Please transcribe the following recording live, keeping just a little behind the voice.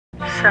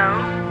So,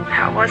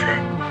 how was it?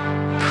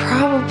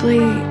 Probably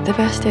the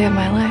best day of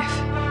my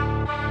life.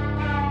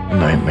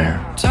 Nightmare.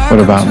 What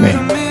about me?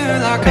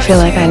 I feel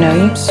like I know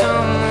you.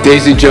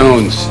 Daisy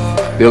Jones,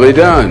 Billy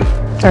Dunn.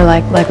 Or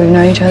like we've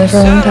known each other for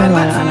a long time.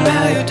 I don't know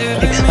how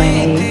to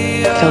explain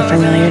it. You feel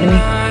familiar to me.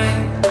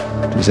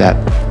 Does that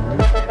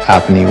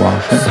happen to you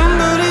often?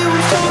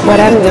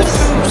 Whatever this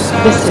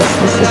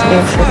is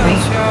new for me.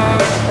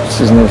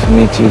 This is new for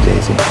me too,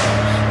 Daisy.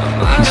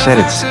 He said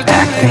it's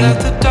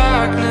acting.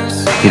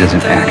 He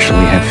doesn't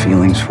actually have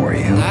feelings for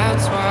you.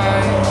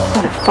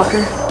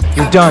 Motherfucker.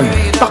 You're done.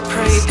 Fuck.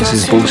 This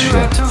is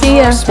bullshit.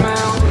 See ya.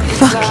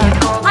 Fuck you.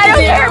 I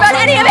don't care about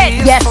any of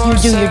it! Yes, you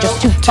do. You're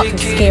just too fucking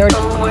scared.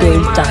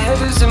 You're done.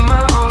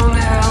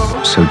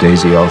 So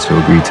Daisy also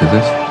agreed to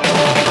this?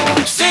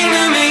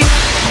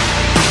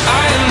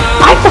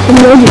 I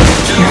fucking know you.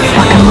 You're a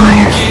fucking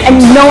liar. And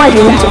you know I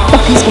do. That's what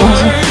fucking scares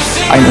me.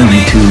 I know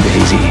you too,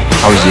 Daisy.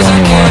 I was the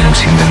only one who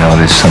seemed to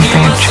notice something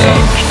had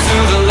changed.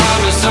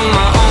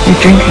 You're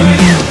drinking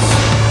again.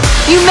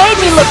 You made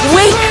me look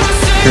weak.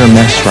 You're a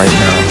mess right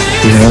now.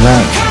 You know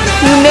that?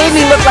 You made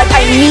me look like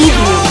I need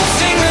you.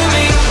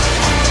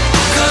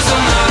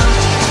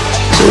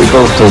 So we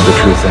both told the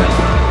truth then.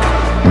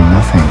 You're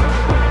nothing.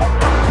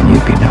 And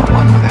you'd be not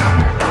one without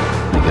her.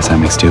 I guess that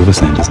makes two of us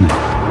then, doesn't it?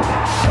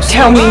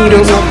 Tell me you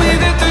don't love her.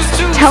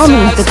 Tell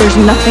me that there's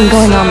nothing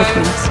going on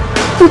between us.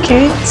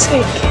 Okay, say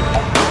it again.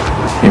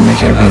 You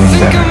make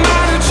everything better.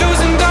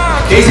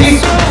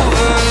 Daisy?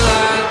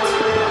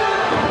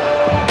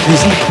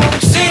 Daisy?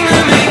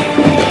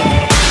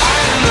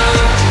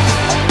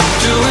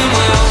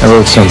 I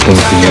wrote something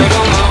for you.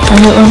 I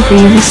wrote one for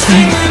you this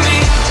time.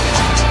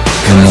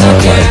 You're more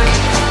like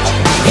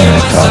than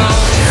I thought.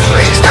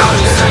 Please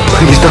don't.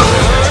 Please don't.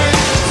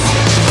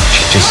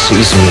 She just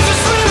sees me.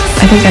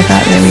 I think I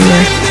thought that we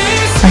were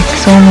like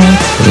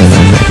soulmates. But then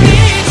I met you.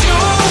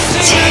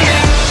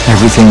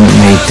 Everything that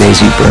made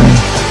Daisy burn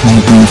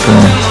made me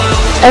burn.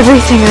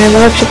 Everything I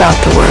loved about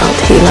the world,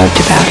 he loved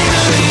about it.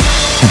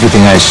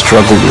 Everything I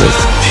struggled with,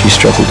 she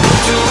struggled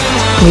with.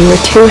 We were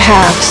two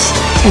halves,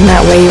 and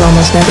that way you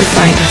almost never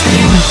fight with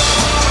anyone.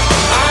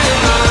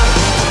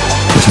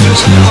 Isn't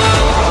this enough?